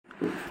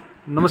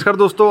नमस्कार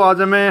दोस्तों,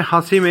 आज मैं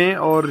हांसी में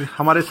और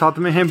हमारे साथ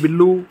में हैं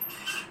बिल्लू,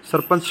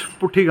 सरपंच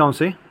पुट्ठी गांव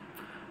से।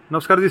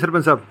 नमस्कार जी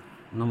सरपंच साहब।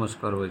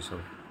 नमस्कार भाई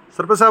साहब।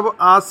 सरपंच साहब,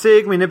 आज से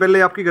 1 महीने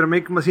पहले आपके घर में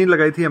एक मशीन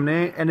लगाई थी हमने,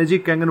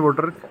 एनर्जिक कैंगन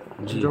वाटर,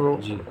 जो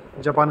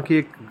जापान की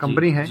एक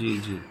कंपनी है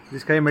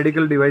जिसका ये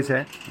मेडिकल डिवाइस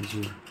है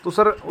जी। तो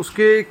सर,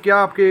 उसके क्या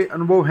आपके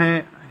अनुभव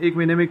हैं? 1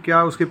 महीने में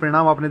क्या उसके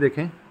परिणाम आपने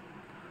देखे,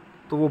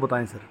 तो वो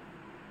बताएं सर।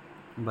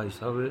 भाई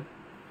साहब,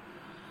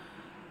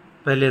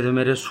 पहले तो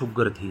मेरे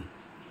शुगर थी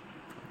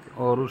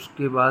और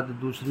उसके बाद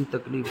दूसरी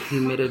तकलीफ थी,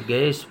 मेरे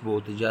गैस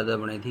बहुत ज़्यादा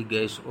बनी थी,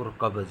 गैस और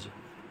कब्ज।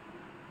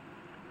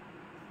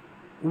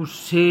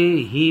 उससे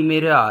ही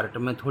मेरे हार्ट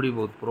में थोड़ी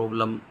बहुत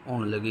प्रॉब्लम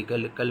होने लगी।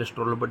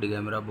 कोलेस्ट्रॉल बढ़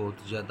गया मेरा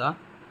बहुत ज़्यादा,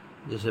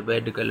 जैसे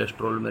बैड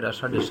कोलेस्ट्रॉल मेरा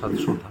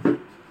 750 था।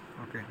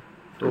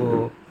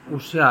 तो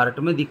उससे हार्ट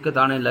में दिक्कत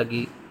आने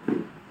लगी।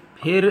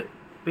 फिर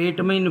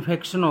पेट में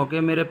इन्फेक्शन होके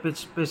मेरे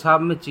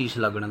पेशाब में चीस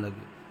लगने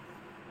लगी।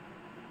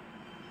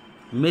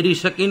 मेरी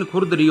स्किन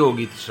खुरदरी हो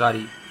गई थी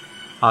सारी,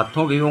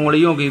 हाथों की,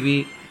 उंगलियों की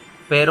भी,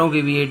 पैरों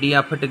की भी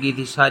एडियाँ फट गई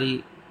थी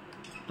सारी।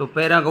 तो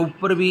पैरों के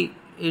ऊपर भी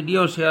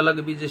एडियों से अलग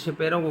भी, जैसे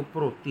पैरों के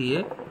ऊपर होती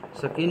है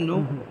स्किन नो,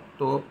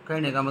 तो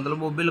कहने का मतलब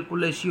वो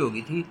बिल्कुल ऐसी हो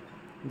गई थी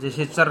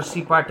जैसे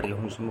चरसी पाट रही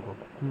हूँ इसमें को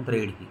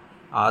ब्रेड की।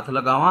 हाथ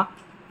लगावा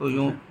तो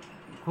यूँ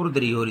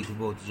खुरदरी हो रही थी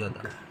बहुत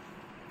ज़्यादा।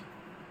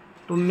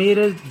 तो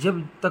मेरे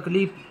जब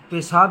तकलीफ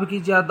पेशाब की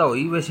ज़्यादा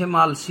हुई, वैसे मैं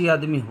आलसी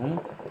आदमी हूँ,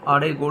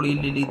 आड़े गोली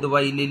ले ली,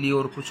 दवाई ले ली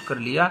और कुछ कर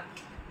लिया,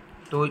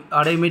 तो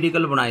आड़े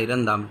मेडिकल बनाई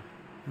रंधा में,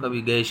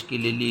 कभी गैस की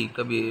ले ली,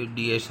 कभी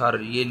DSR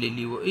ये ले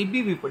ली, वो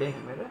भी पड़े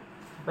हैं मेरे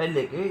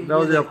पहले के।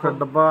 ये आपका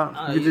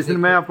डब्बा, जिस दिन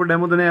मैं आपको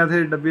डेमो देने आए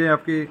थे, डब्बे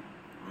आपके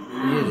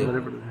ये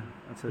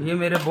देखो, ये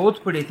मेरे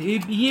बहुत पड़े थे।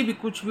 ये भी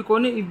कुछ भी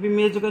कोने,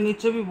 मेज के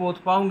नीचे भी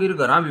बहुत पाऊंगी,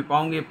 घर भी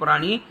पाऊंगी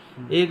पुरानी,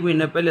 1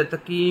 महीने पहले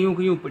तक की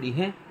यूं पड़ी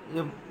है,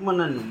 ये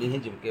मना नहीं ली है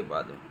जिनके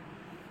बाद।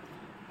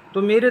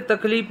 तो मेरे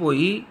तकलीफ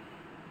हुई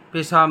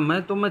पेशाब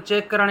में, तो मैं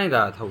चेक कराने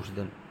गया था उस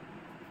दिन,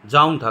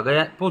 जाऊं था,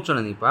 गया, पहुंचना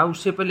नहीं पाया।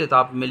 उससे पहले तो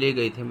आप मिले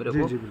गए थे मेरे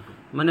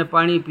को। मैंने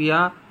पानी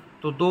पिया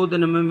तो 2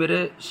 दिन में मेरे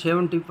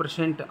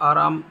 70%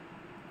 आराम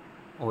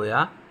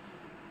होया।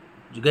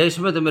 गैस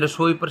में तो मेरे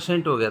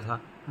 100% हो गया था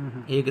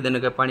 1 दिन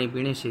का पानी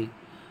पीने से ही।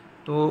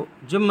 तो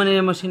जब मैंने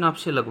ये मशीन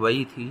आपसे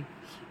लगवाई थी,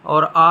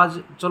 और आज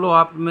चलो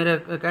आप मेरे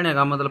कहने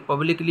का मतलब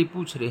पब्लिक के लिए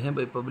पूछ रहे हैं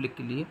भाई, पब्लिक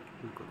के लिए,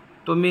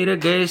 तो मेरे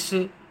गैस,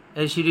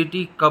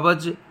 एसिडिटी,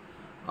 कब्ज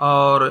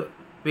और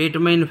पेट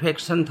में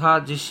इन्फेक्शन था,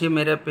 जिससे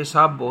मेरा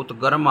पेशाब बहुत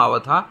गर्म आवा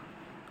था।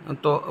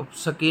 तो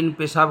स्किन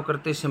पेशाब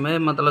करते समय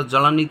मतलब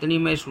जलन इतनी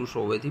महसूस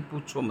हो गई थी,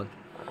 पूछो मत।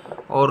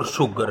 और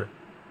शुगर,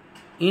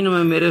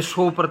 इनमें मेरे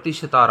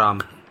 100% आराम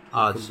है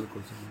आज।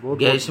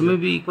 गैस में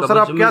भी। तो सर,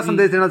 आप क्या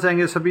संदेश देना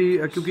चाहेंगे सभी,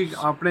 क्योंकि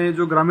अपने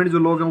जो ग्रामीण जो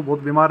लोग हैं वो बहुत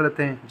बीमार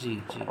रहते हैं जी,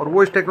 और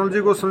वो इस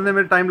टेक्नोलॉजी को सुनने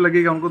में टाइम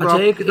लगेगा उनको, तो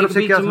अच्छा, आपकी तरफ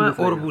से क्या संदेश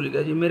और भूल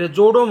गया जी, मेरे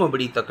जोड़ों में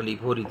बड़ी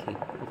तकलीफ हो रही थी।